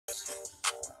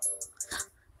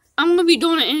I'm gonna be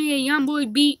doing a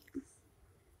youngboy beat.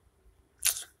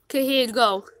 Okay, here you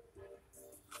go.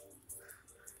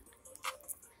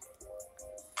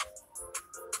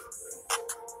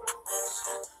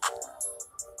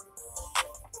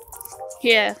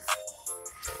 Yeah,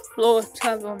 Lord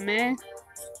Trevor, man.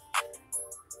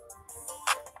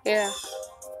 Yeah.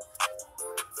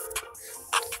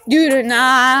 Do the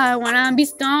night when I be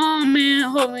storming,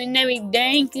 hoping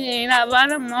everything can out by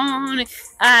the morning.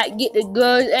 I get the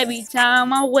goods every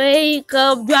time I wake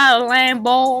up. Drive a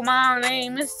Lambo, my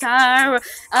name is Tyra.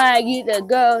 I get the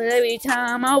girls every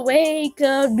time I wake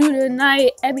up. Do the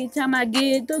night every time I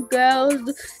get the girls.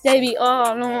 They be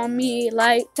all on me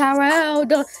like Tyrell,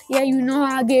 though. Yeah, you know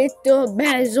I get the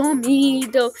bags on me,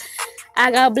 though. I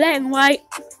got black and white,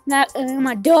 not in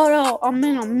my daughter. I'm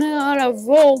in the middle of the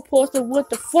road, posted with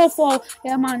the fofo.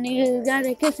 Yeah, my niggas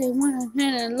gotta kiss it when I'm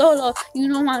in Lolo. You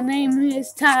know my name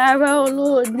is Tyrell,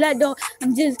 Lord Black dog.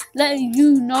 I'm just letting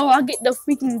you know I get the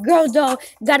freaking girl dog.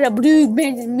 Got a blue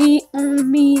bench me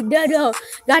on me, dog.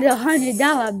 Got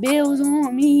 $100 bills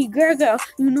on me, girl.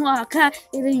 You know I got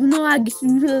it, you know I get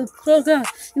you the closer.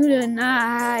 You the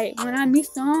night when I meet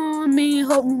some man,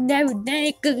 hoping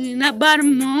everything cooking up by the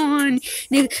morning.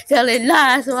 Nigga telling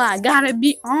lies, so I gotta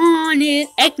be on it.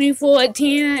 Ask me for a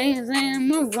 10 and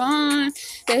I'ma run.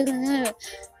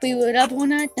 People up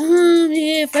when I done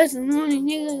it. First and only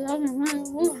niggas up and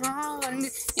run.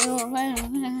 You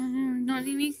know, don't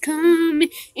see me coming.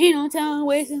 Ain't no time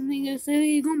wasting, niggas say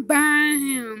we gon' burn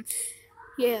him.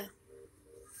 Yeah.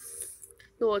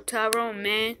 Lord Tyrone,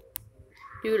 man.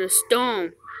 Do the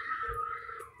storm.